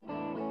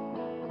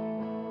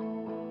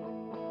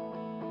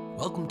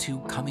Welcome to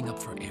Coming Up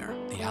for Air,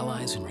 the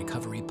Allies in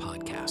Recovery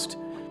podcast,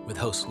 with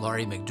hosts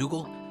Laurie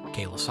McDougall,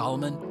 Kayla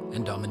Solomon,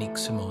 and Dominique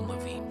Simone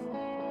Levine.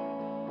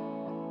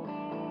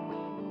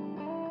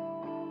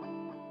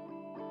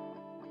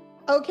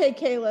 Okay,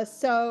 Kayla,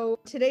 so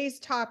today's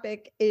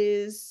topic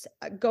is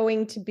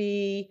going to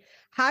be,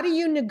 how do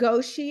you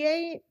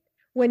negotiate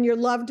when your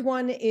loved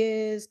one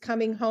is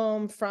coming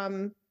home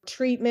from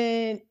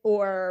treatment,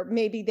 or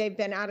maybe they've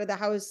been out of the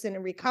house in a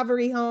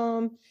recovery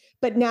home,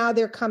 but now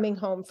they're coming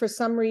home for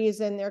some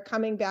reason, they're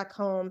coming back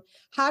home.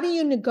 How do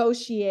you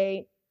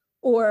negotiate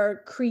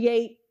or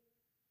create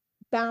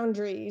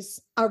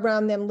boundaries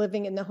around them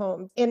living in the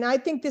home? And I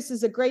think this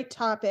is a great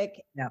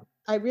topic. Yeah.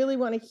 I really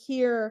want to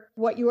hear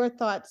what your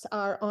thoughts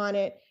are on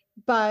it.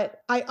 But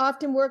I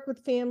often work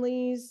with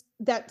families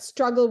that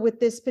struggle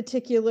with this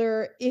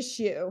particular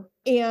issue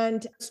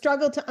and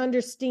struggle to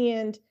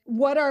understand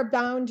what are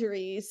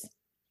boundaries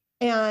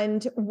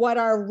and what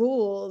are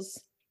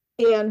rules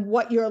and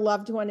what your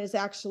loved one is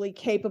actually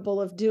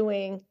capable of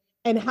doing.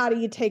 And how do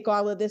you take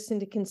all of this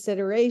into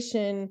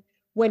consideration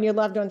when your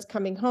loved one's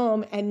coming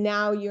home and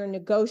now you're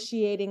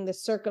negotiating the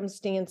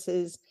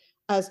circumstances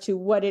as to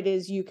what it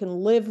is you can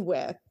live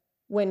with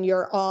when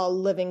you're all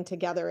living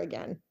together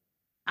again?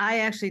 I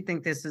actually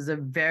think this is a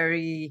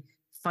very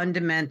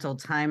fundamental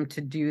time to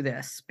do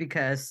this,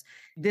 because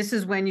this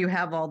is when you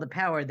have all the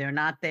power. They're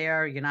not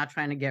there. You're not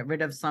trying to get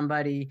rid of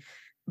somebody.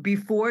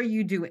 Before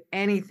you do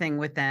anything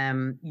with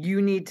them,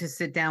 you need to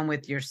sit down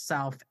with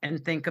yourself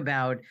and think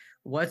about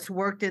what's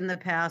worked in the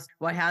past,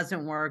 what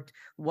hasn't worked,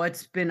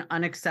 what's been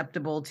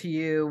unacceptable to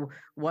you,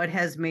 what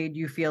has made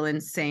you feel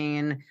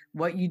insane,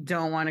 what you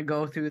don't want to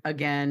go through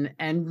again.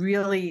 And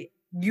really,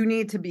 you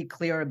need to be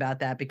clear about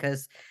that,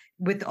 because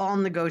with all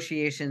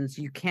negotiations,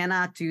 you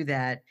cannot do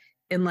that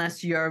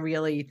unless you're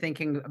really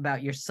thinking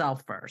about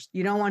yourself first.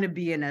 You don't want to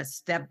be in a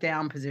step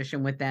down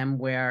position with them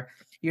where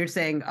you're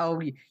saying,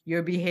 oh,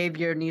 your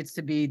behavior needs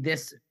to be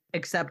this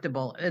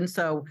acceptable. And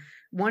so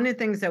one of the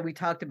things that we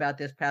talked about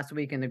this past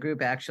week in the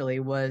group actually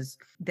was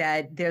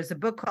that there's a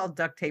book called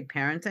Duct Tape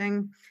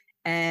Parenting.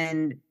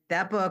 And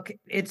that book,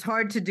 it's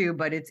hard to do,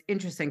 but it's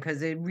interesting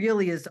because it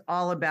really is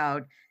all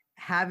about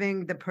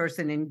having the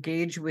person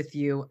engage with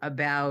you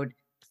about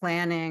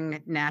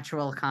planning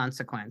natural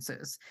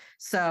consequences.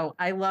 So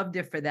I loved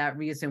it for that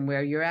reason,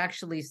 where you're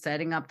actually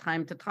setting up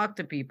time to talk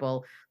to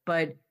people,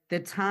 but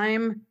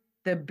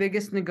the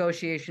biggest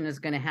negotiation is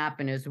going to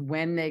happen is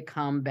when they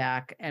come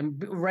back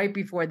and right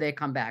before they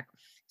come back.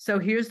 So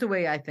here's the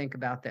way I think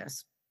about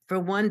this. For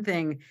one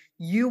thing,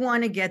 you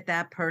want to get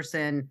that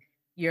person,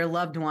 your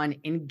loved one,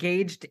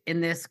 engaged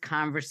in this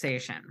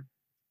conversation.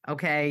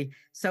 Okay.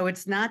 So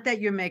it's not that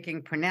you're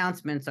making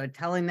pronouncements or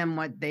telling them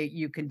what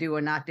you can do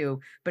or not do,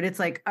 but it's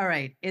like, all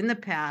right, in the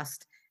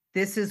past,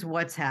 this is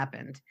what's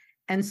happened.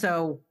 And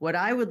so what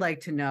I would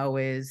like to know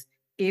is,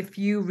 if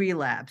you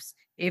relapse,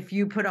 if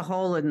you put a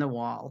hole in the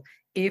wall,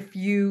 if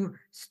you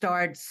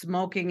start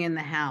smoking in the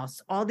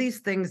house, all these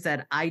things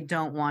that I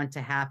don't want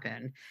to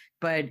happen,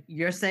 but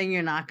you're saying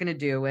you're not going to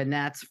do, and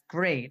that's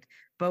great.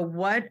 But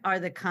what are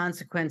the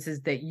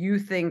consequences that you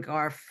think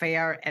are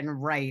fair and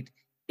right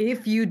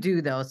if you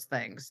do those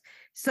things?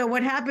 So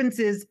what happens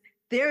is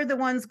they're the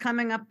ones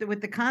coming up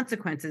with the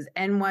consequences.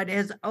 And what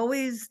has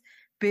always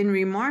been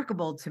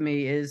remarkable to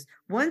me is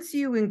once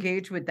you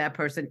engage with that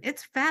person,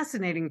 it's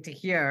fascinating to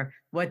hear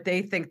what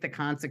they think the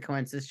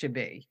consequences should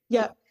be.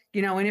 Yeah.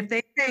 And if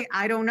they say,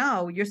 I don't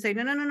know, you're saying,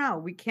 no,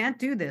 we can't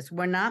do this.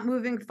 We're not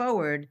moving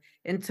forward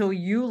until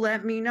you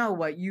let me know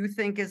what you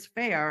think is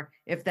fair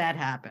if that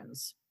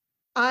happens.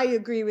 I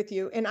agree with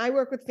you. And I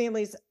work with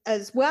families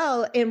as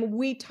well. And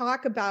we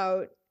talk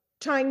about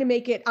trying to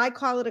make it, I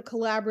call it a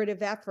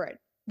collaborative effort,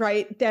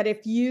 right? That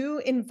if you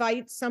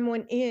invite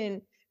someone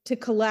in to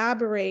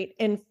collaborate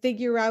and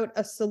figure out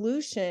a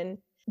solution,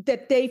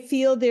 that they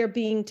feel they're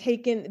being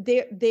taken,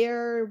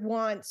 their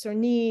wants or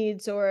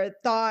needs or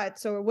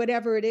thoughts or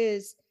whatever it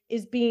is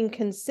being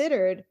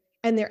considered,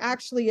 and they're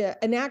actually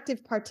an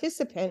active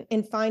participant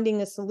in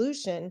finding a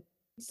solution.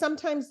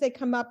 Sometimes they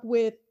come up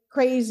with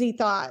crazy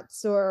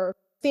thoughts, or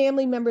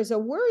family members are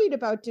worried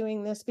about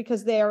doing this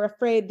because they are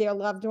afraid their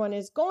loved one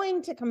is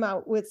going to come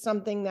out with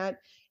something that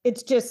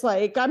it's just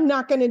like, I'm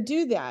not going to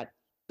do that.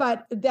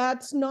 But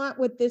that's not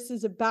what this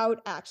is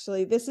about,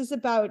 actually. This is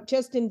about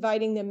just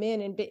inviting them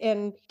in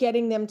and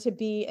getting them to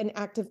be an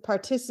active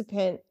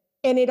participant.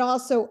 And it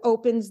also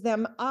opens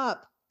them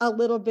up a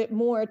little bit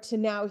more to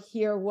now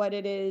hear what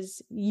it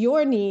is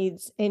your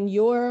needs and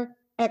your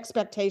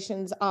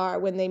expectations are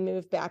when they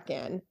move back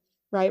in,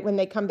 right? When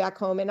they come back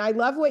home. And I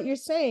love what you're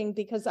saying,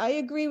 because I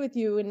agree with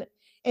you.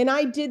 And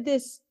I did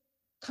this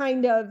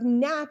kind of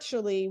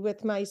naturally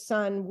with my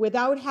son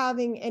without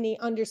having any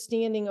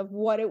understanding of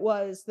what it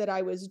was that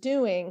I was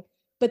doing.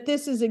 But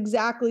this is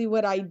exactly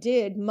what I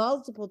did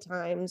multiple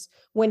times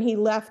when he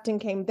left and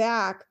came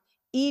back.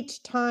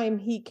 Each time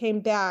he came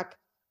back,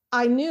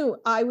 I knew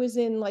I was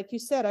in, like you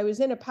said, I was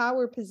in a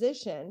power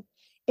position,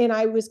 and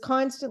I was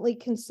constantly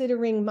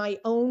considering my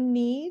own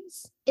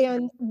needs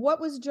and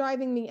what was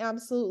driving me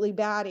absolutely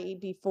batty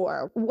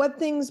before, what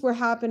things were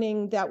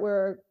happening that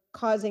were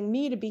causing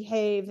me to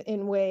behave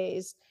in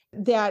ways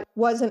that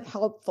wasn't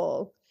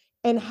helpful?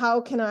 And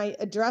how can I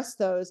address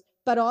those?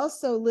 But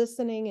also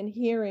listening and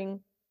hearing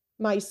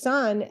my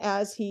son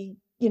as he,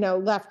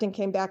 left and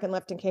came back and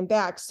left and came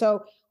back.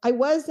 So I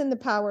was in the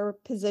power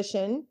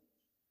position.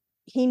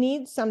 He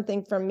needs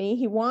something from me.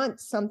 He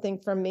wants something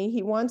from me.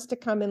 He wants to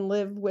come and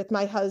live with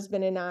my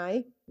husband and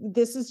I.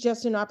 This is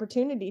just an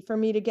opportunity for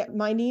me to get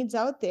my needs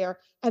out there.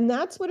 And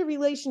that's what a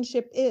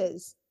relationship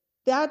is.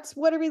 That's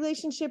what a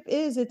relationship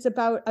is. It's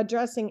about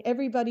addressing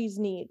everybody's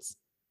needs.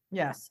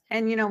 Yes.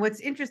 And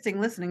what's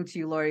interesting listening to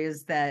you, Lori,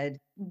 is that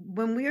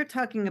when we are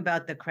talking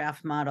about the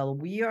craft model,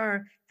 we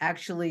are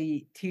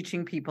actually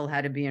teaching people how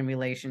to be in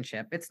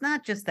relationship. It's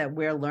not just that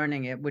we're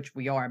learning it, which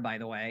we are, by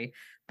the way,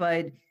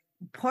 but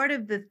part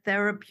of the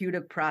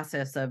therapeutic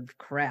process of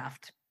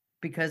craft,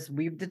 because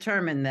we've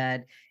determined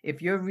that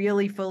if you're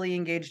really fully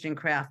engaged in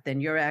craft,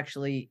 then you're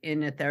actually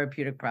in a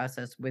therapeutic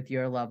process with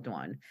your loved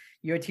one.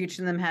 You're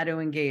teaching them how to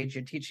engage.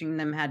 You're teaching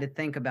them how to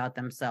think about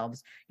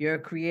themselves. You're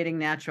creating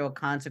natural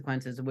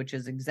consequences, which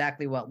is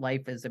exactly what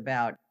life is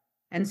about.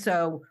 And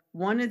so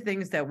one of the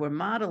things that we're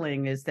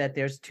modeling is that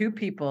there's two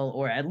people,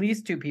 or at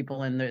least two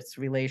people in this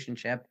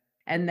relationship,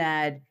 and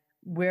that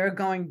we're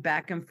going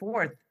back and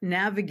forth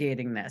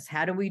navigating this.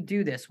 How do we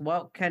do this?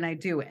 What can I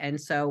do? And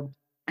so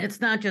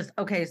it's not just,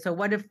 okay, so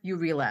what if you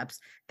relapse?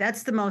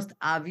 That's the most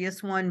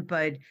obvious one.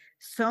 But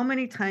so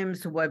many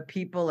times what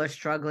people are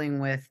struggling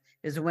with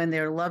is when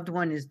their loved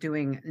one is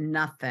doing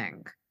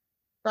nothing.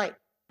 Right.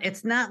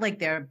 It's not like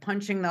they're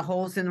punching the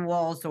holes in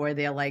walls or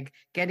they're like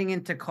getting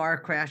into car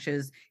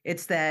crashes.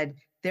 It's that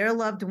their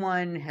loved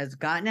one has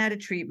gotten out of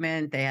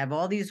treatment. They have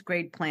all these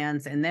great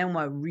plans. And then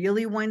what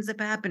really winds up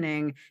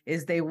happening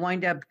is they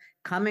wind up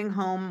coming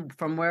home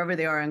from wherever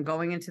they are and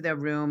going into their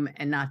room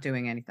and not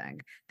doing anything.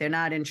 They're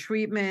not in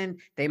treatment.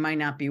 They might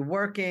not be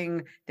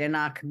working. They're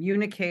not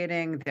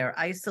communicating. They're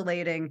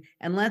isolating.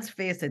 And let's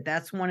face it,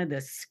 that's one of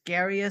the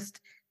scariest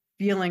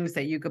feelings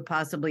that you could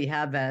possibly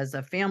have as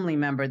a family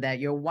member, that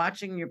you're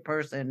watching your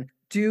person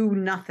do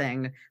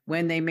nothing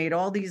when they made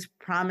all these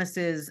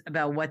promises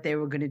about what they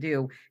were going to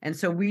do. And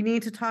so we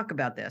need to talk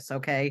about this,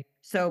 okay?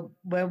 So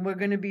what we're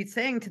going to be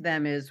saying to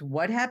them is,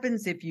 what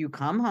happens if you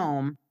come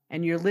home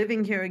and you're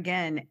living here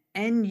again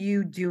and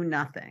you do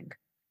nothing?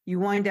 You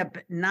wind up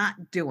not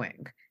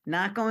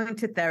going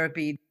to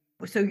therapy.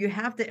 So you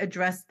have to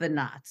address the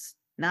nots,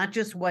 not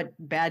just what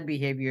bad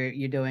behavior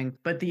you're doing,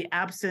 but the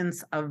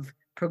absence of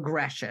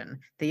progression,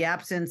 the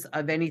absence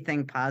of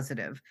anything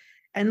positive.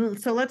 And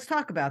so let's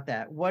talk about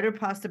that. What are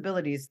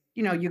possibilities?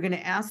 You're going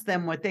to ask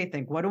them what they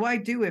think. What do I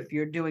do if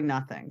you're doing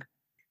nothing?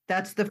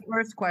 That's the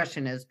first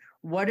question, is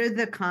what are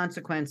the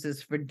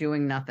consequences for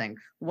doing nothing?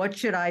 What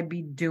should I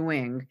be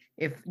doing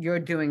if you're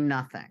doing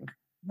nothing?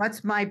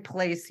 What's my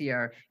place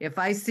here? If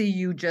I see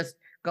you just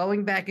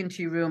going back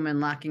into your room and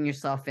locking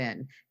yourself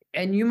in,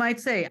 and you might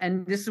say,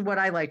 and this is what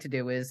I like to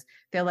do, is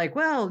they're like,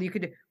 well,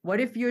 what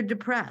if you're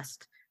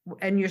depressed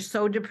and you're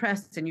so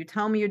depressed and you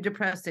tell me you're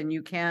depressed and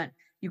you can't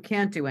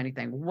do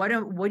anything? What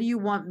do you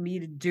want me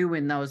to do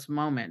in those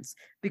moments?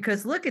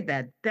 Because look at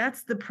that.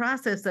 That's the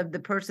process of the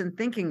person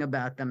thinking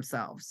about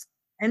themselves.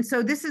 And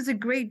so this is a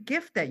great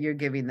gift that you're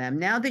giving them.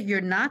 Now that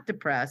you're not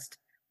depressed,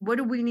 what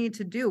do we need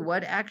to do?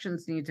 What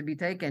actions need to be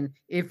taken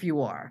if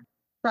you are?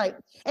 Right.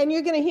 And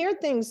you're going to hear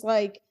things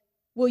like,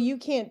 well, you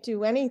can't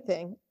do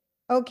anything.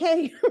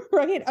 Okay.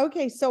 Right.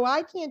 Okay. So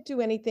I can't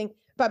do anything.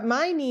 But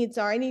my needs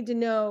are, I need to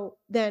know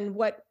then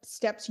what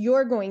steps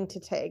you're going to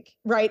take,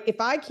 right?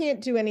 If I can't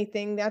do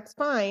anything, that's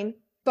fine.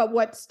 But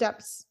what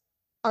steps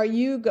are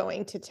you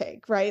going to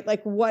take, right?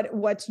 Like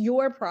what's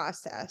your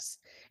process?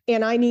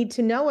 And I need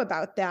to know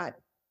about that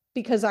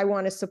because I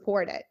want to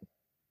support it.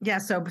 Yeah.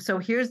 So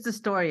here's the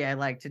story I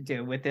like to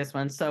do with this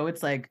one. So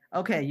it's like,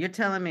 okay, you're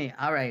telling me,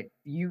 all right,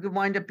 you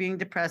wind up being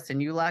depressed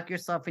and you lock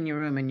yourself in your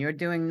room and you're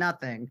doing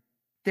nothing.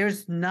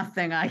 There's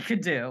nothing I could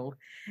do.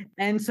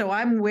 And so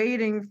I'm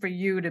waiting for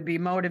you to be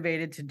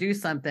motivated to do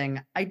something.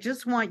 I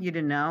just want you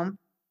to know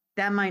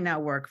that might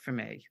not work for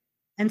me.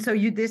 And so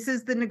this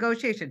is the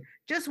negotiation.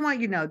 Just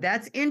want you to know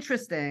that's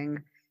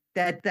interesting,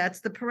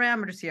 that's the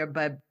parameters here,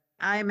 but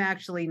I'm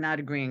actually not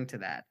agreeing to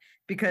that,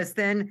 because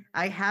then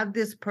I have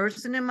this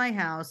person in my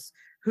house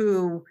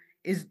who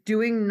is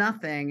doing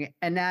nothing.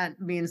 And that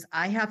means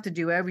I have to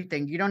do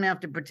everything. You don't have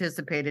to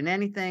participate in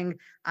anything.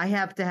 I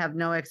have to have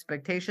no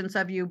expectations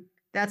of you.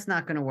 That's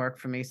not going to work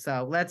for me.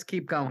 So let's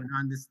keep going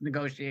on this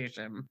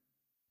negotiation.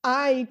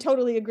 I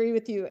totally agree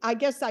with you. I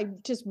guess I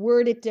just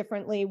word it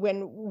differently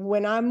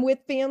when I'm with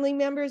family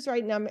members,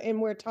 right?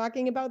 And we're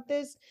talking about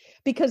this,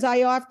 because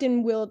I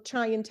often will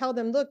try and tell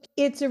them, look,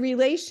 it's a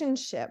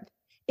relationship,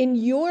 and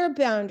your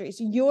boundaries,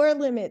 your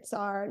limits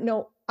are,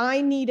 no,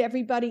 I need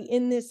everybody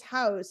in this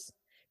house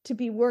to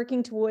be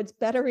working towards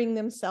bettering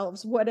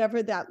themselves,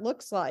 whatever that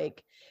looks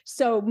like.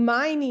 So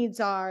my needs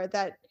are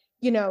that,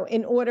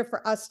 in order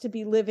for us to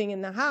be living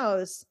in the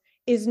house,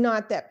 is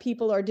not that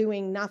people are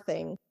doing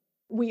nothing.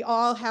 We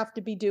all have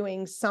to be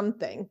doing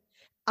something.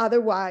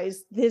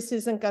 Otherwise, this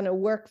isn't going to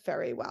work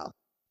very well.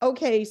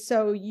 Okay,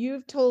 so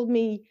you've told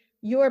me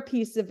your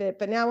piece of it,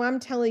 but now I'm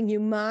telling you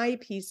my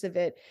piece of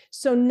it.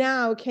 So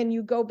now can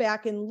you go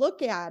back and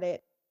look at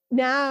it?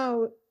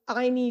 Now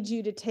I need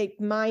you to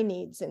take my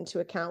needs into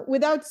account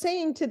without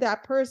saying to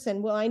that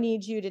person, well, I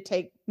need you to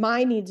take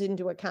my needs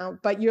into account,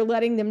 but you're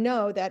letting them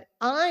know that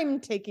I'm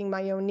taking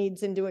my own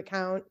needs into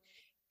account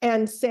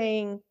and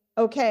saying,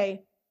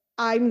 okay,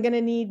 I'm going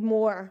to need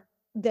more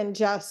than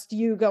just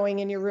you going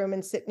in your room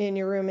and sitting in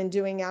your room and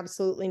doing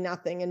absolutely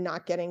nothing and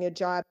not getting a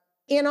job.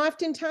 And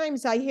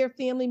oftentimes I hear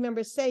family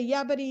members say,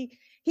 yeah, but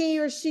he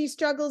or she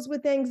struggles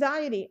with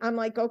anxiety. I'm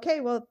like,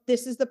 okay, well,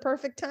 this is the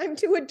perfect time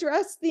to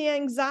address the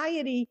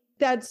anxiety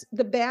that's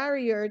the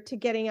barrier to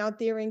getting out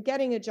there and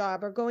getting a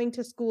job or going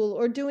to school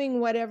or doing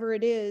whatever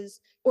it is,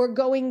 or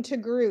going to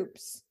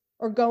groups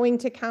or going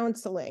to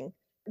counseling.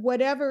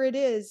 Whatever it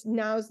is,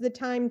 now's the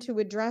time to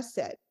address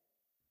it.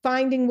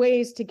 Finding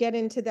ways to get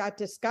into that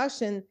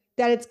discussion,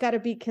 that it's got to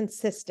be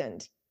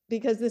consistent,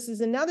 because this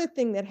is another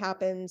thing that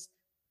happens.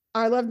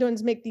 Our loved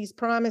ones make these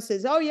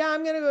promises. Oh yeah,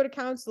 I'm going to go to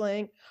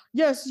counseling.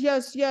 Yes,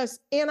 yes, yes.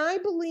 And I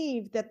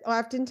believe that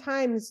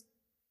oftentimes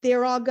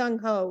they're all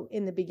gung-ho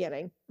in the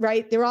beginning,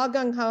 right? They're all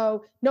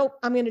gung-ho. Nope,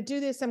 I'm going to do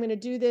this. I'm going to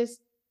do this.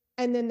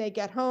 And then they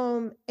get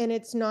home and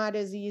it's not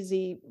as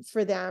easy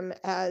for them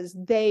as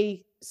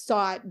they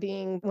saw it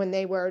being when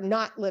they were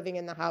not living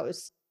in the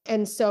house.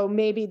 And so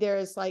maybe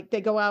there's like,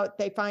 they go out,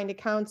 they find a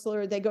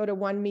counselor, they go to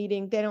one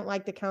meeting, they don't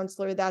like the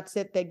counselor, that's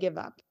it, they give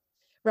up,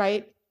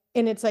 right?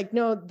 And it's like,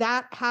 no,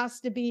 that has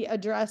to be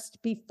addressed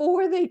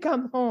before they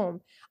come home.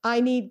 I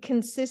need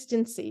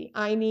consistency.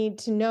 I need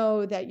to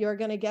know that you're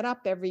going to get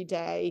up every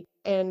day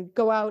and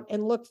go out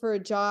and look for a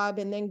job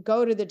and then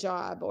go to the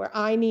job. Or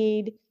I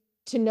need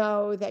to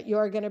know that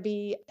you're going to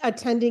be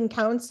attending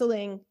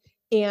counseling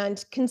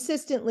and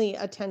consistently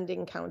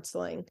attending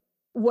counseling,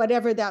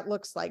 whatever that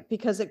looks like,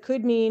 because it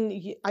could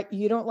mean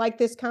you don't like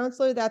this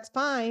counselor. That's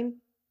fine.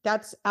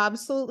 That's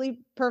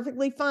absolutely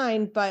perfectly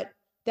fine. But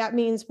that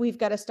means we've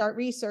got to start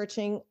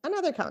researching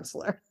another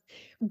counselor.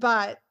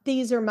 But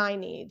these are my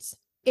needs.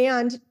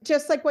 And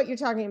just like what you're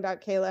talking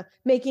about, Kayla,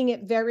 making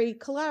it very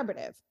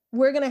collaborative.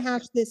 We're going to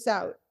hash this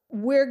out.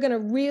 We're going to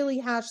really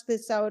hash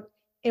this out.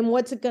 And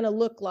what's it going to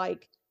look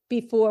like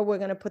before we're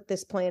going to put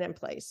this plan in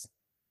place?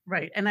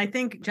 Right. And I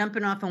think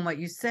jumping off on what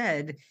you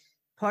said,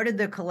 part of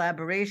the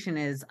collaboration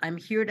is I'm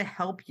here to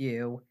help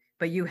you,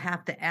 but you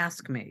have to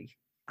ask me.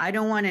 I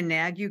don't want to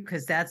nag you,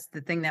 because that's the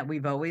thing that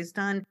we've always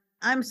done.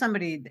 I'm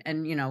somebody,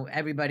 and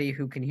everybody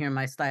who can hear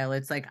my style,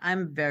 it's like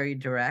I'm very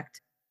direct.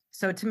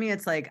 So to me,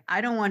 it's like,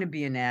 I don't want to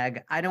be a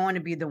nag. I don't want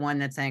to be the one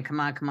that's saying, come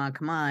on, come on,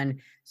 come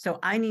on. So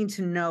I need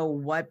to know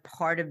what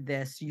part of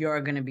this you're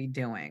going to be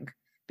doing.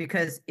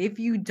 Because if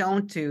you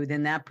don't do,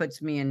 then that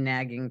puts me in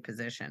nagging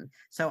position.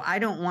 So I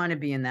don't want to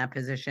be in that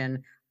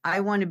position. I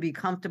want to be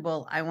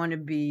comfortable. I want to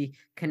be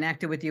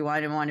connected with you.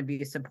 I don't want to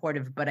be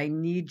supportive, but I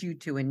need you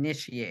to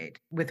initiate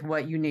with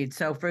what you need.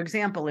 So for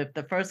example, if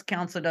the first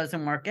counselor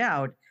doesn't work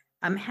out,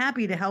 I'm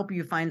happy to help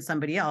you find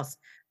somebody else,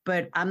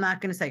 but I'm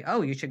not going to say,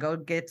 oh, you should go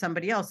get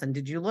somebody else. And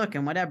did you look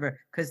and whatever?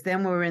 Because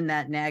then we're in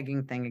that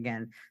nagging thing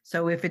again.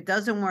 So if it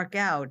doesn't work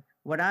out,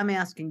 what I'm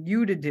asking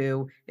you to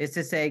do is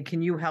to say,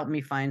 can you help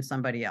me find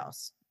somebody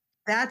else?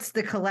 That's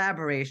the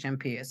collaboration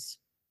piece.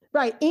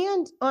 Right.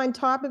 And on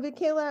top of it,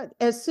 Kayla,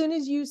 as soon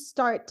as you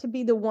start to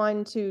be the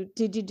one to,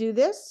 did you do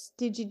this?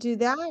 Did you do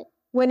that?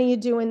 When are you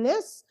doing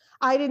this?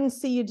 I didn't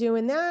see you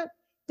doing that.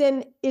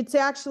 Then it's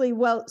actually,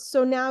 well,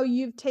 so now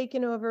you've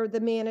taken over the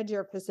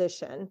manager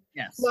position.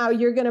 Yes. Now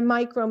you're going to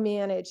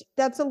micromanage.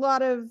 That's a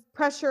lot of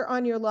pressure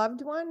on your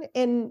loved one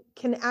and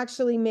can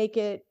actually make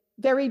it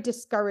very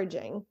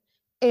discouraging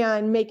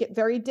and make it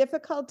very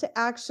difficult to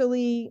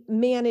actually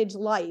manage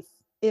life,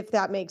 if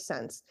that makes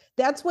sense.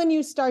 That's when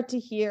you start to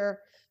hear,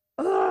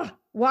 oh,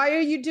 why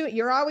are you doing?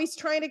 You're always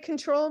trying to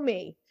control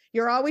me.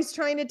 You're always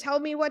trying to tell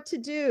me what to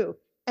do.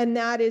 And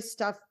that is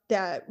stuff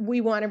that we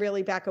want to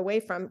really back away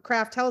from.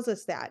 Kraft tells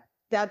us that.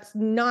 That's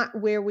not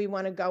where we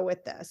want to go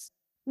with this.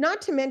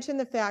 Not to mention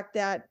the fact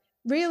that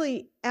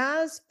really,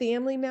 as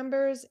family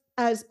members,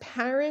 as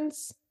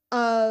parents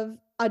of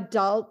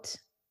adult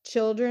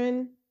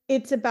children,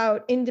 it's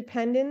about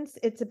independence.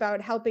 It's about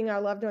helping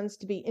our loved ones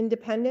to be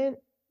independent,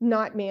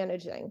 not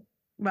managing.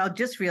 Well,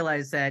 just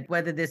realize that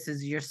whether this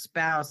is your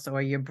spouse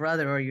or your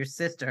brother or your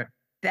sister,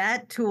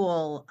 that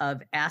tool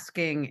of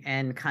asking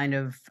and kind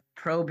of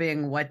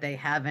probing what they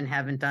have and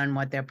haven't done,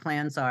 what their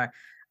plans are,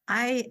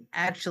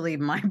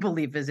 my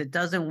belief is it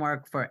doesn't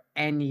work for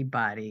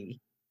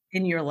anybody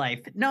in your life.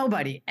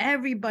 Nobody.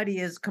 Everybody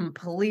is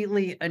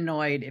completely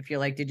annoyed if you're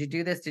like, did you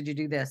do this? Did you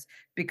do this?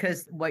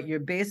 Because what you're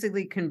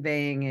basically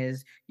conveying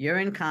is you're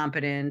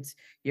incompetent,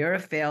 you're a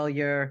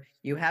failure,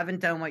 you haven't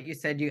done what you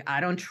said, I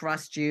don't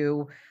trust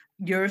you.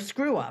 You're a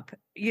screw up,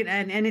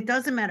 and it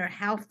doesn't matter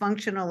how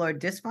functional or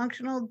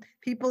dysfunctional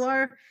people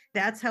are.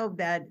 That's how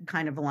that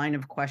kind of line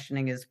of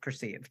questioning is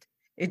perceived.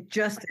 It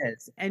just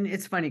is. And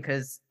it's funny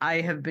because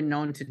I have been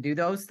known to do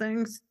those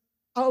things.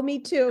 Oh, me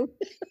too.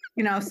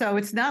 So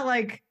it's not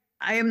like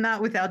I am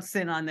not without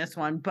sin on this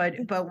one, but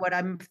what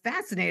I'm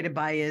fascinated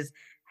by is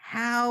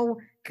how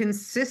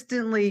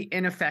consistently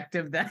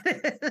ineffective that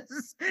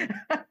is.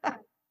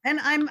 And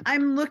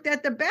I'm looked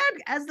at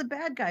as the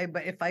bad guy,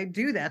 but if I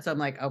do that, so I'm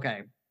like,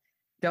 okay,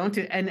 don't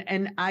do,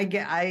 and I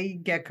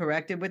get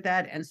corrected with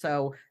that. And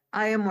so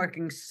I am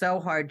working so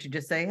hard to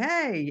just say,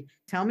 hey,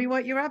 tell me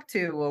what you're up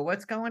to or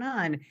what's going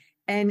on.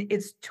 And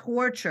it's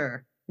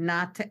torture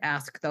not to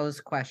ask those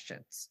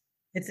questions.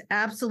 It's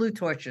absolute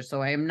torture.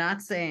 So I am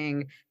not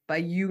saying by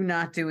you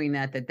not doing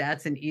that,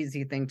 that's an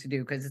easy thing to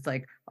do. Because it's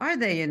like, are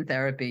they in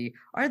therapy?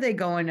 Are they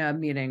going to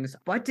meetings?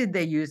 What did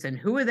they use? And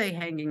who are they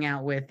hanging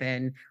out with?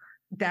 And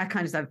that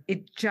kind of stuff.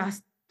 It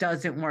just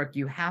doesn't work.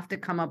 You have to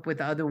come up with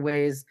other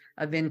ways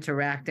of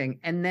interacting.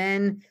 And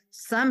then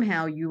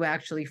somehow you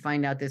actually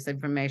find out this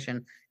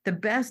information. The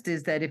best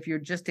is that if you're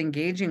just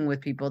engaging with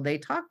people, they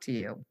talk to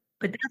you.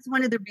 But that's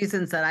one of the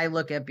reasons that I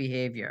look at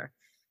behavior.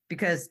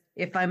 Because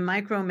if I'm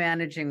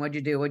micromanaging what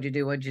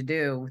you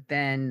do,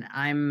 then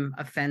I'm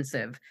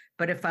offensive.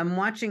 But if I'm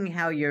watching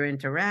how you're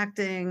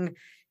interacting,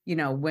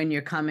 when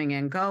you're coming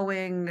and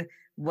going,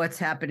 what's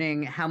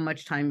happening, how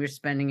much time you're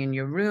spending in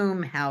your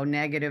room, how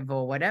negative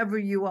or whatever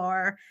you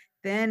are,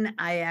 then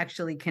I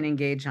actually can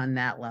engage on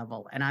that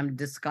level. And I'm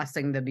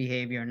discussing the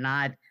behavior,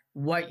 not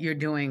what you're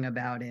doing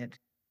about it.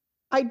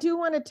 I do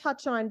want to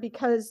touch on,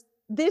 because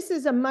this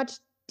is a much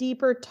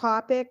deeper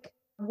topic,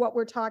 what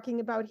we're talking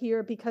about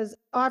here, because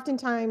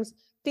oftentimes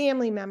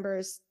family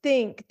members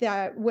think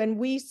that when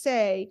we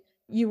say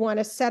you want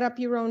to set up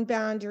your own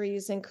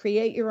boundaries and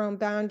create your own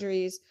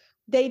boundaries,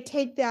 they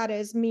take that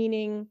as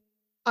meaning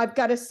I've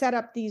got to set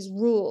up these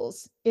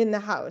rules in the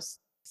house.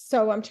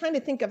 So I'm trying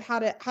to think of how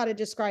to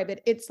describe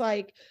it. It's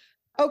like,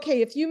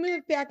 okay, if you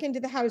move back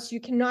into the house,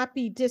 you cannot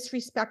be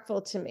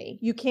disrespectful to me.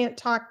 You can't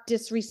talk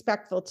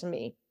disrespectful to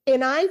me.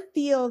 And I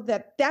feel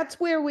that that's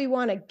where we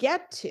want to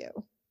get to.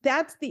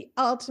 That's the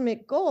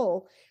ultimate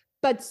goal.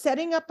 But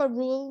setting up a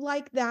rule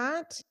like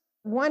that,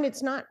 one,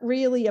 it's not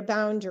really a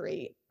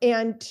boundary.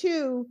 And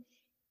two,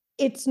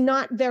 it's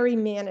not very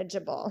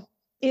manageable.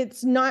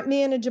 It's not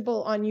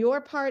manageable on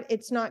your part.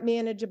 It's not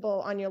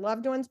manageable on your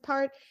loved one's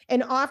part.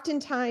 And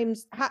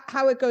oftentimes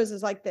how it goes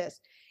is like this.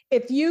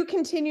 If you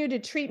continue to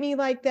treat me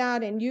like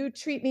that and you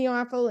treat me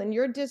awful and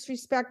you're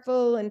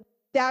disrespectful, and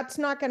that's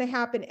not going to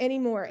happen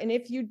anymore. And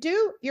if you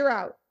do, you're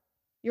out.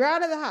 You're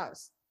out of the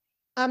house.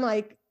 I'm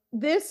like,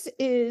 this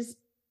is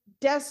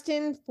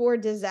destined for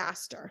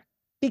disaster,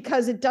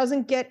 because it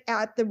doesn't get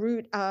at the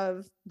root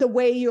of the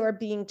way you're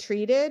being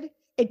treated.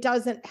 It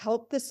doesn't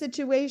help the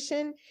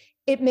situation.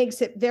 It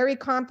makes it very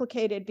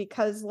complicated,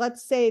 because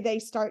let's say they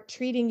start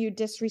treating you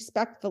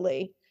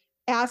disrespectfully.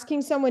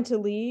 Asking someone to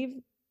leave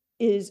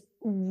is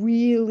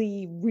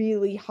really,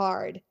 really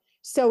hard.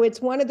 So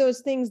it's one of those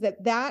things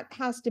that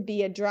has to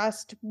be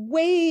addressed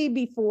way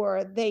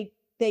before they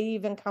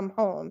even come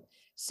home.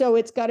 So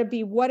it's got to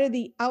be, what are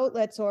the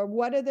outlets or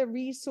what are the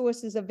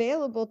resources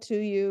available to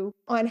you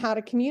on how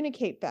to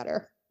communicate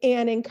better,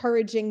 and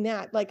encouraging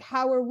that. Like,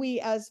 how are we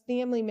as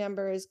family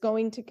members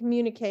going to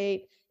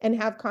communicate and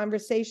have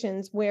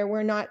conversations where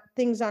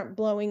things aren't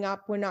blowing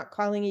up, we're not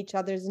calling each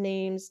other's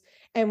names,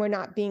 and we're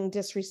not being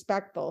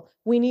disrespectful?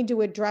 We need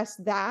to address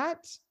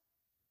that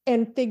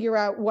and figure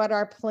out what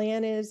our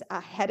plan is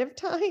ahead of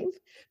time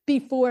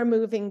before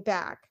moving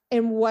back.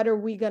 And what are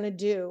we going to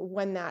do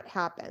when that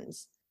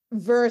happens?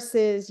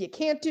 Versus you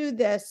can't do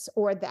this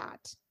or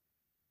that.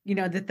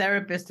 The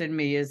therapist in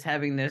me is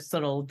having this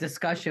little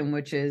discussion,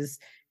 which is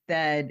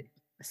that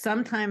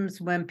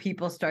sometimes when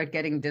people start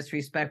getting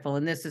disrespectful,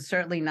 and this is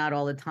certainly not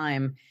all the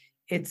time,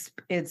 it's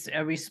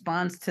a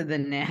response to the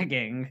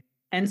nagging.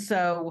 And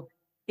so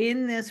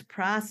in this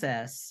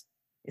process,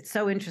 it's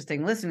so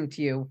interesting listening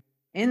to you.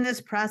 In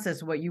this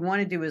process, what you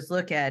want to do is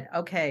look at,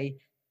 okay,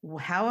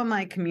 how am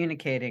I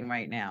communicating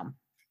right now?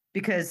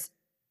 Because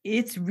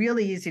it's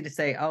really easy to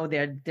say, oh,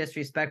 they're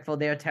disrespectful,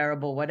 they're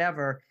terrible,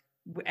 whatever.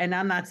 And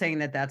I'm not saying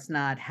that that's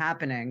not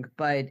happening,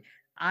 but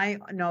I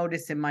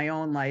notice in my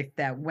own life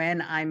that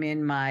when I'm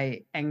in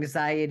my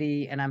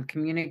anxiety and I'm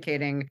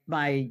communicating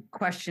my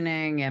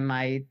questioning and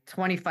my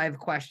 25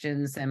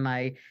 questions and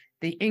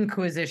the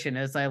inquisition,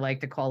 as I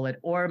like to call it,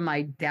 or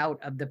my doubt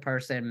of the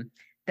person,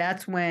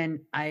 that's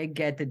when I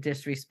get the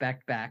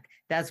disrespect back.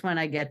 That's when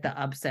I get the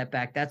upset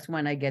back. That's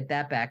when I get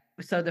that back.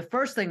 So the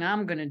first thing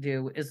I'm going to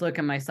do is look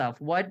at myself.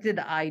 What did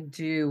I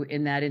do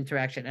in that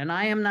interaction? And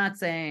I am not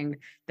saying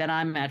that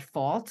I'm at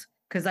fault,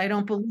 because I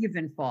don't believe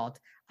in fault.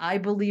 I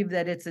believe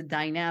that it's a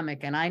dynamic,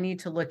 and I need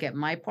to look at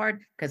my part,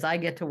 because I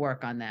get to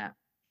work on that.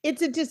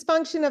 It's a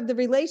dysfunction of the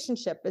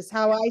relationship is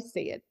how I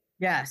see it.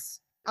 Yes.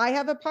 I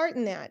have a part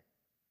in that.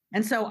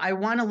 And so I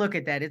want to look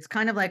at that. It's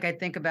kind of like I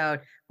think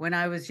about when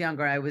I was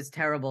younger, I was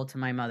terrible to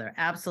my mother,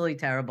 absolutely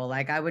terrible.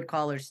 Like I would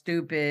call her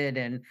stupid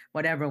and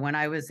whatever when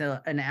I was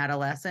an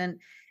adolescent.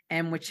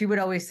 And what she would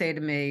always say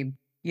to me,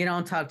 you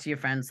don't talk to your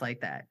friends like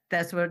that.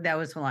 That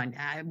was the line.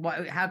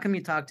 How come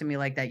you talk to me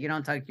like that? You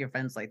don't talk to your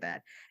friends like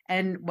that.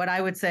 And what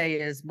I would say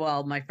is,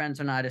 well, my friends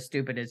are not as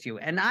stupid as you.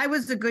 And I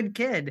was a good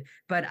kid,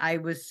 but I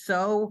was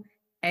so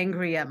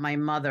angry at my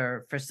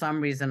mother for some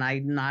reason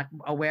I'm not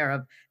aware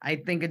of. I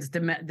think it's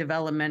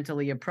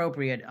developmentally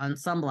appropriate on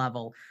some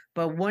level.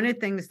 But one of the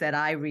things that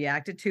I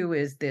reacted to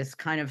is this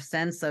kind of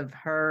sense of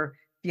her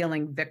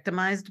feeling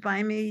victimized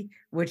by me,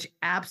 which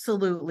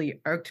absolutely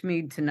irked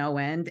me to no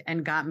end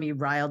and got me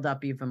riled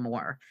up even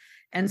more.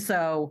 And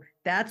so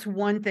that's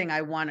one thing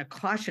I want to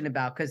caution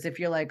about, because if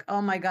you're like,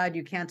 oh my God,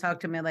 you can't talk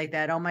to me like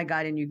that. Oh my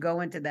God. And you go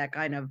into that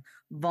kind of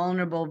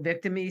vulnerable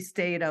victim-y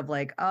state of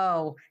like,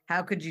 oh,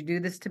 how could you do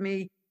this to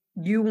me?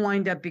 You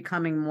wind up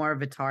becoming more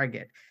of a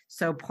target.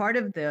 So part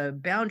of the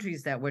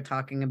boundaries that we're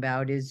talking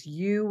about is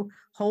you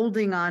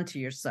holding on to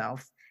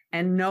yourself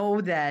and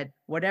know that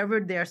whatever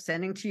they're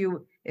sending to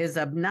you is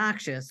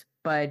obnoxious,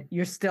 but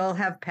you still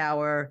have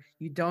power.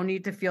 You don't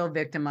need to feel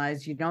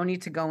victimized. You don't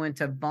need to go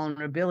into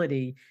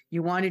vulnerability.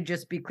 You want to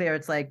just be clear.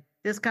 It's like,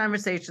 this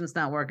conversation's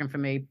not working for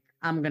me.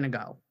 I'm going to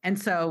go. And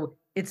so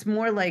it's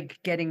more like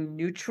getting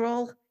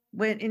neutral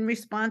when in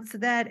response to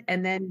that.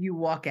 And then you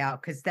walk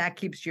out, because that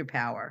keeps your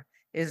power,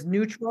 is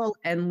neutral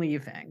and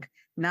leaving,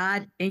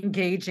 not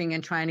engaging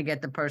and trying to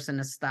get the person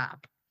to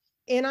stop.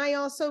 And I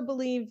also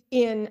believe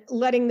in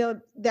letting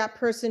that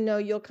person know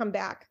you'll come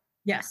back.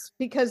 Yes.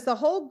 Because the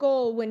whole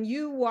goal when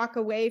you walk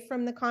away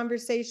from the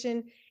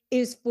conversation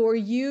is for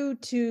you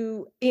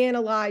to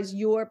analyze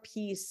your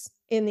piece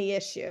in the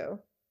issue,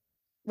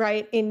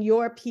 right? In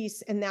your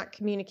piece in that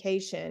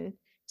communication,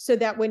 so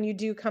that when you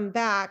do come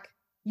back,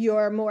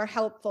 you're more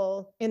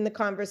helpful in the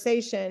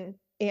conversation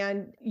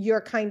and you're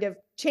kind of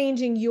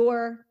changing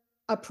your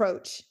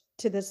approach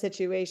to the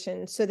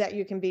situation so that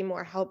you can be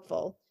more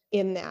helpful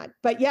in that.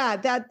 But yeah,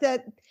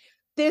 that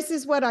this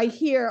is what I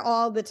hear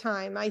all the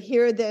time. I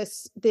hear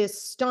this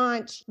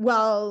staunch,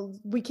 well,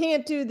 we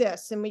can't do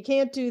this and we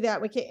can't do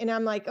that. We can't. And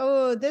I'm like,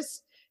 oh,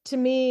 this to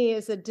me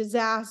is a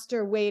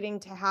disaster waiting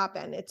to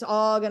happen. It's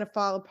all going to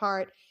fall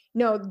apart.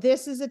 No,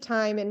 this is a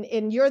time,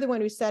 and you're the one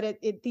who said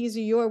it. These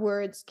are your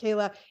words,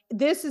 Kayla.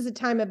 This is a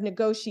time of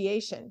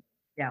negotiation.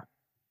 Yeah.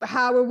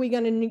 How are we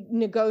going to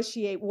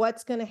negotiate?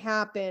 What's going to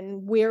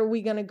happen? Where are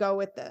we going to go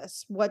with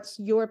this? What's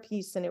your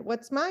piece in it?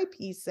 What's my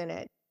piece in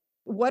it?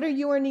 What are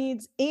your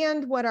needs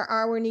and what are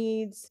our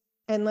needs?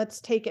 And let's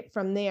take it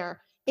from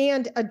there.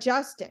 And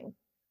adjusting,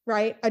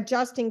 right?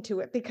 Adjusting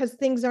to it, because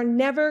things are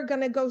never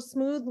going to go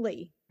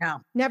smoothly. No.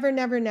 Never,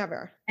 never,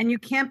 never. And you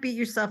can't beat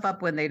yourself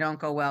up when they don't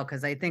go well,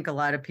 because I think a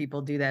lot of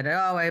people do that.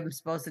 Oh, I'm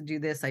supposed to do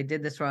this. I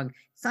did this wrong.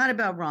 It's not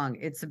about wrong.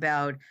 It's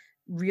about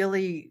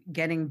really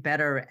getting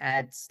better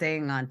at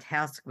staying on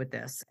task with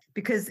this,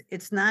 because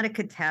it's not a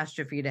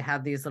catastrophe to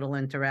have these little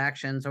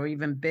interactions or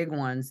even big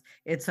ones.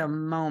 It's a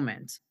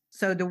moment.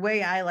 So the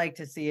way I like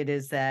to see it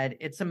is that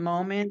it's a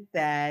moment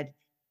that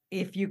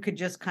if you could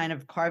just kind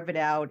of carve it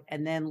out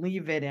and then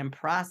leave it and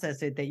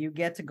process it, that you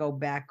get to go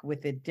back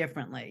with it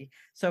differently.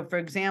 So for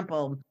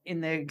example,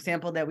 in the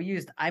example that we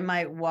used, I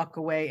might walk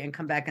away and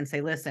come back and say,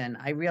 listen,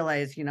 I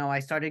realize, I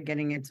started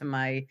getting into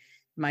my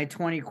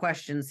 20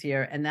 questions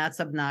here, and that's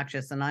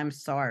obnoxious, and I'm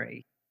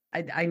sorry.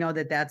 I know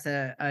that that's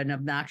an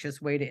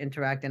obnoxious way to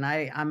interact, and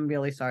I'm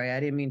really sorry. I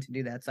didn't mean to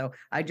do that. So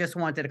I just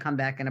wanted to come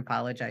back and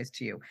apologize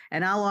to you.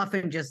 And I'll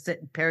often just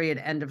sit,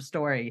 period, end of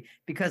story,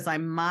 because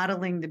I'm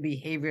modeling the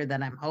behavior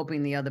that I'm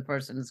hoping the other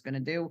person is going to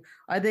do.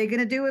 Are they going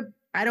to do it?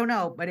 I don't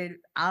know, but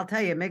I'll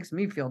tell you, it makes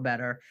me feel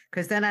better,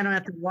 because then I don't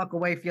have to walk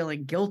away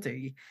feeling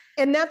guilty.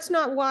 And that's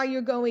not why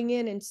you're going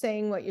in and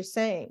saying what you're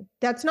saying.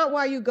 That's not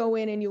why you go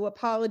in and you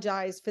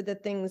apologize for the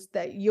things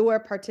that your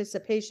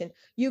participation.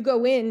 You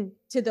go in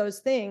to those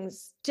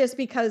things just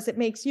because it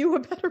makes you a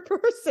better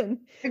person.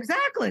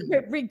 Exactly.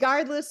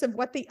 Regardless of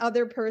what the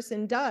other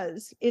person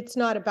does. It's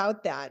not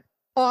about that.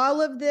 All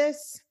of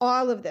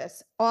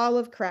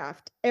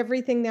craft,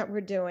 everything that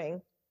we're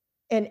doing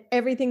and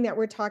everything that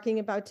we're talking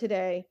about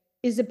today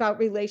is about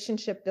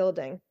relationship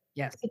building.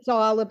 Yes. It's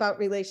all about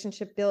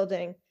relationship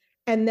building.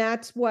 And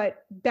that's what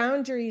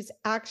boundaries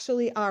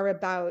actually are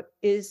about,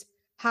 is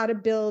how to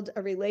build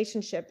a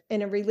relationship.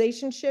 And a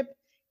relationship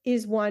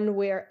is one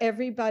where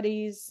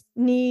everybody's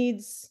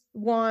needs,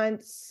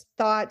 wants,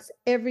 thoughts,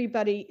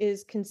 everybody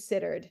is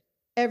considered.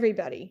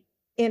 Everybody.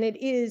 And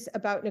it is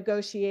about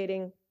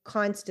negotiating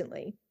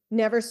constantly,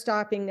 never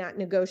stopping that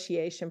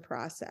negotiation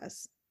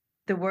process.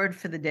 The word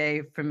for the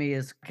day for me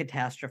is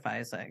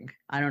catastrophizing.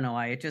 I don't know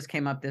why. It just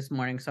came up this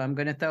morning, so I'm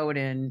going to throw it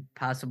in,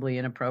 possibly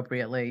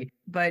inappropriately.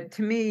 But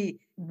to me,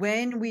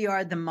 when we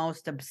are the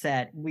most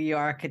upset, we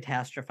are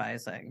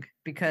catastrophizing,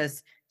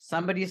 because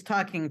somebody's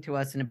talking to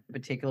us in a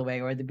particular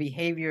way, or the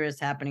behavior is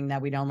happening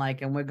that we don't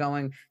like, and we're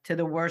going to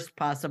the worst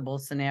possible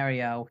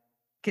scenario.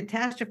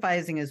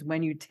 Catastrophizing is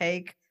when you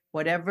take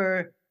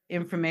whatever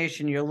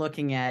information you're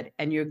looking at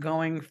and you're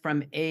going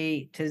from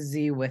A to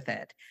Z with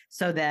it,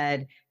 so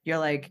that you're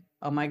like,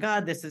 oh my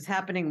God, this is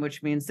happening,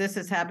 which means this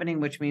is happening,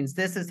 which means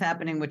this is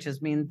happening, which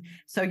is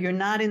so you're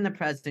not in the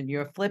present,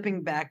 you're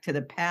flipping back to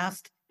the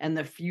past and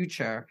the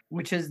future,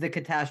 which is the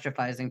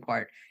catastrophizing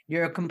part.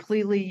 You're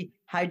completely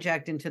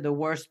hijacked into the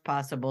worst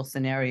possible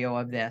scenario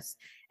of this.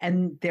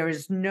 And there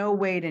is no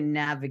way to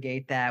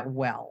navigate that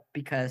well,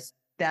 because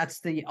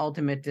that's the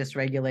ultimate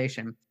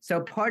dysregulation.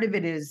 So part of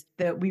it is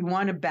that we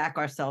want to back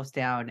ourselves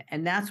down.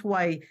 And that's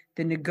why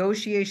the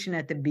negotiation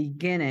at the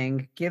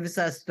beginning gives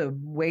us the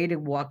way to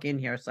walk in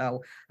here.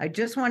 So I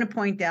just want to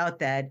point out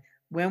that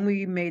when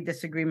we made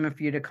this agreement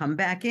for you to come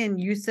back in,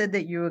 you said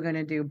that you were going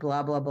to do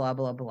blah, blah, blah,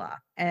 blah, blah.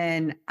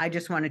 And I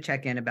just want to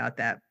check in about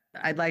that.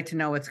 I'd like to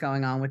know what's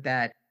going on with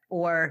that.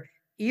 Or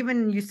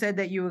even you said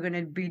that you were going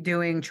to be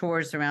doing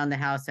chores around the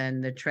house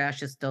and the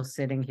trash is still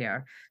sitting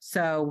here.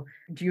 So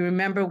do you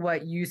remember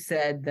what you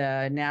said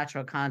the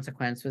natural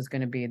consequence was going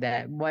to be,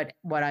 that what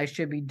I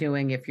should be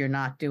doing if you're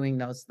not doing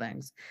those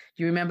things?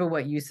 Do you remember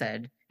what you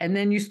said? And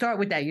then you start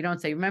with that. You don't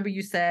say, remember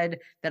you said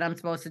that I'm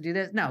supposed to do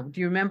this? No.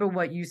 Do you remember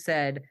what you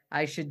said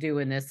I should do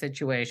in this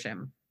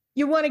situation?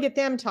 You want to get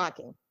them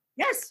talking.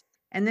 Yes.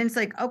 And then it's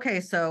like,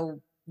 okay, so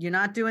you're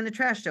not doing the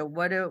trash.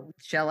 So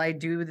shall I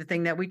do the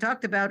thing that we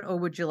talked about, or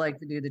would you like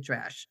to do the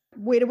trash?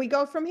 Where do we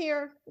go from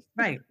here?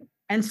 Right.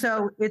 And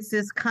so it's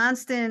this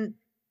constant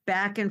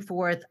back and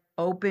forth,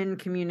 open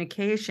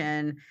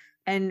communication.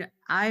 And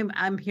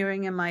I'm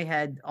hearing in my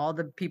head all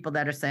the people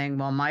that are saying,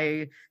 well,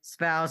 my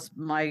spouse,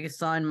 my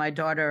son, my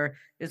daughter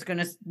is going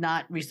to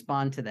not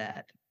respond to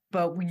that.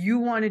 But you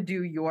want to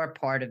do your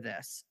part of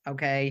this.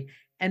 Okay.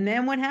 And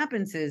then what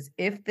happens is,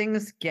 if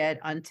things get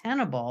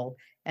untenable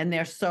and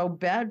they're so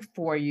bad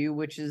for you,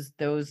 which is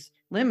those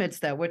limits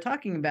that we're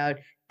talking about,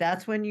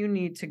 that's when you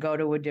need to go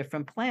to a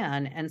different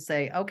plan and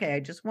say, okay, I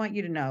just want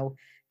you to know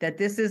that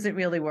this isn't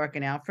really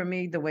working out for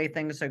me the way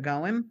things are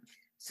going.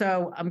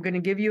 So I'm going to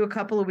give you a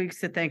couple of weeks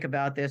to think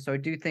about this or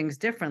do things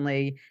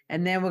differently.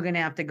 And then we're going to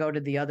have to go to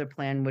the other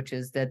plan, which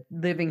is that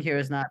living here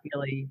is not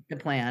really the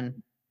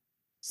plan.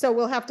 So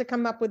we'll have to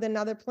come up with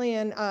another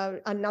plan,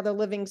 another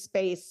living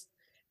space,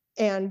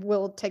 and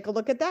we'll take a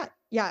look at that.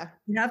 Yeah.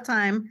 You have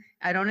time.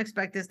 I don't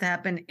expect this to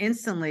happen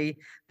instantly,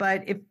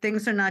 but if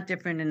things are not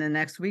different in the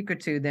next week or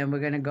two, then we're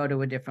going to go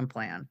to a different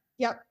plan.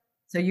 Yep.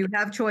 So you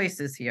have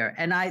choices here.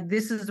 And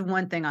this is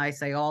one thing I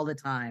say all the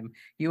time.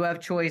 You have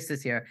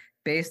choices here.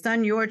 Based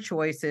on your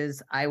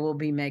choices, I will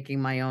be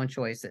making my own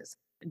choices.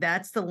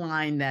 That's the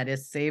line that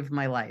has saved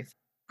my life.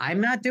 I'm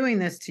not doing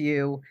this to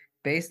you.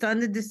 Based on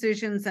the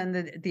decisions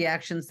and the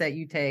actions that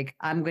you take,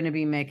 I'm going to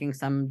be making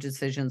some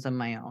decisions on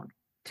my own.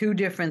 Two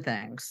different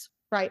things.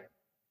 Right.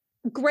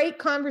 Great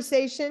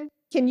conversation.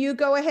 Can you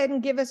go ahead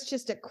and give us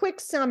just a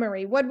quick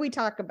summary? What did we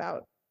talk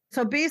about?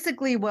 So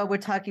basically what we're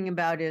talking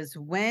about is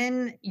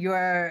when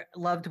your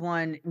loved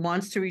one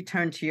wants to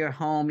return to your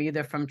home,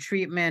 either from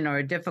treatment or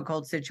a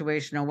difficult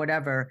situation or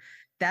whatever,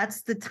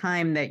 that's the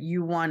time that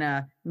you want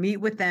to meet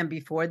with them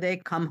before they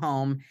come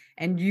home.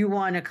 And you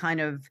want to kind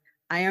of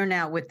iron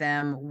out with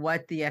them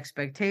what the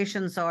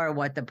expectations are,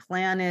 what the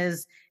plan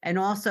is, and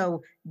also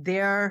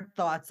their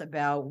thoughts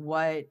about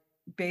what,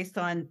 based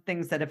on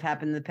things that have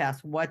happened in the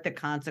past, what the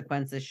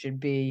consequences should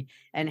be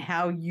and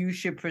how you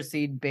should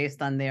proceed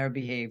based on their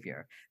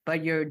behavior.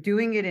 But you're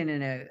doing it in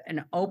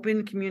an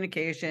open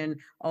communication,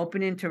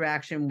 open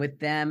interaction with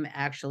them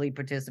actually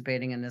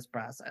participating in this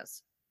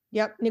process.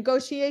 Yep.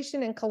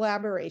 Negotiation and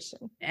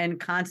collaboration. And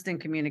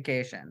constant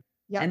communication.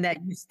 Yep. And that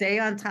you stay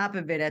on top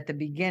of it at the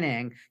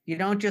beginning. You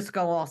don't just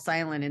go all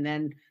silent and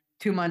then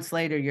 2 months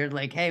later, you're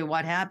like, hey,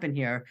 what happened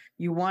here?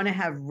 You want to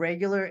have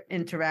regular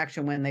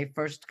interaction when they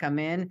first come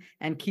in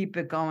and keep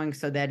it going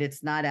so that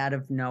it's not out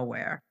of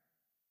nowhere.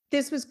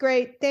 This was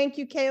great. Thank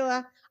you,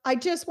 Kayla. I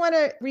just want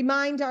to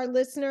remind our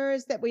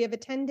listeners that we have a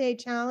 10-day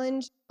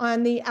challenge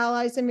on the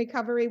Allies in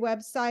Recovery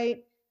website.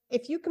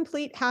 If you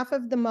complete half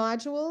of the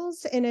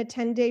modules in a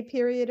 10-day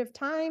period of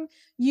time,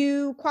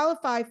 you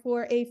qualify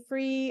for a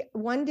free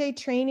one-day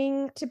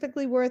training,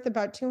 typically worth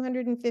about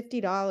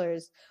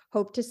 $250.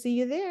 Hope to see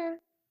you there.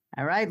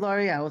 All right,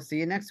 Lori, I will see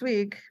you next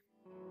week.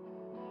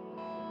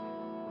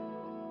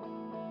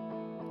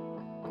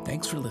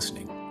 Thanks for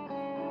listening.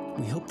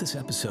 We hope this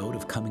episode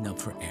of Coming Up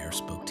for Air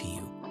spoke to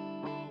you.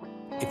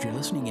 If you're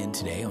listening in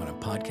today on a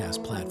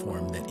podcast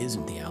platform that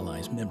isn't the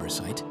Allies member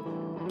site,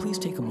 please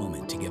take a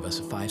moment to give us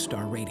a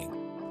 5-star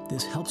rating.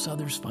 This helps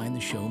others find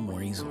the show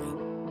more easily.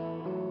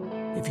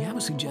 If you have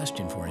a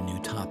suggestion for a new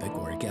topic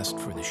or a guest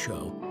for the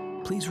show,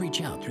 please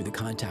reach out through the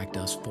Contact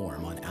Us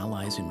form on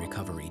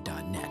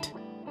alliesinrecovery.net.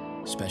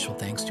 Special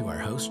thanks to our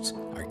hosts,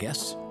 our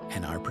guests,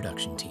 and our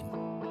production team.